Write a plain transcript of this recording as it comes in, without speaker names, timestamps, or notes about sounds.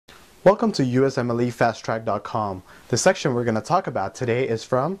Welcome to USMLEFasttrack.com. The section we're going to talk about today is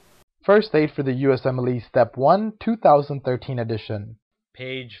from First Aid for the USMLE Step 1, 2013 edition.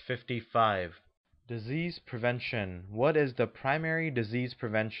 Page 55. Disease prevention. What is the primary disease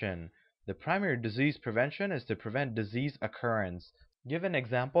prevention? The primary disease prevention is to prevent disease occurrence. Give an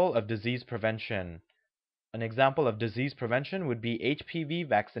example of disease prevention. An example of disease prevention would be HPV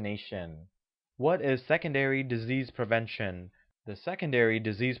vaccination. What is secondary disease prevention? The secondary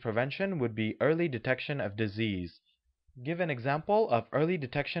disease prevention would be early detection of disease. Give an example of early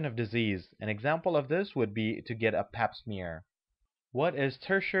detection of disease. An example of this would be to get a pap smear. What is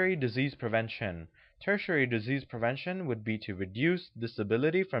tertiary disease prevention? Tertiary disease prevention would be to reduce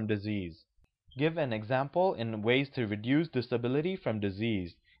disability from disease. Give an example in ways to reduce disability from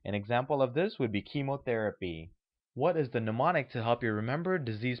disease. An example of this would be chemotherapy. What is the mnemonic to help you remember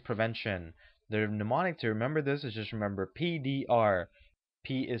disease prevention? The mnemonic to remember this is just remember PDR.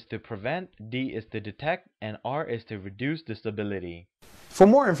 P is to prevent, D is to detect, and R is to reduce disability. For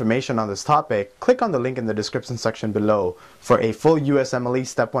more information on this topic, click on the link in the description section below. For a full USMLE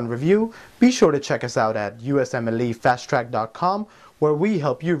Step 1 review, be sure to check us out at USMLEFasttrack.com, where we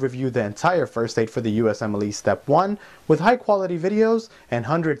help you review the entire first aid for the USMLE Step 1 with high quality videos and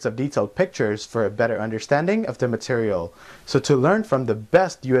hundreds of detailed pictures for a better understanding of the material. So to learn from the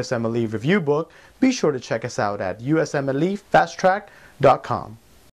best USMLE review book, be sure to check us out at USMLEFasttrack.com.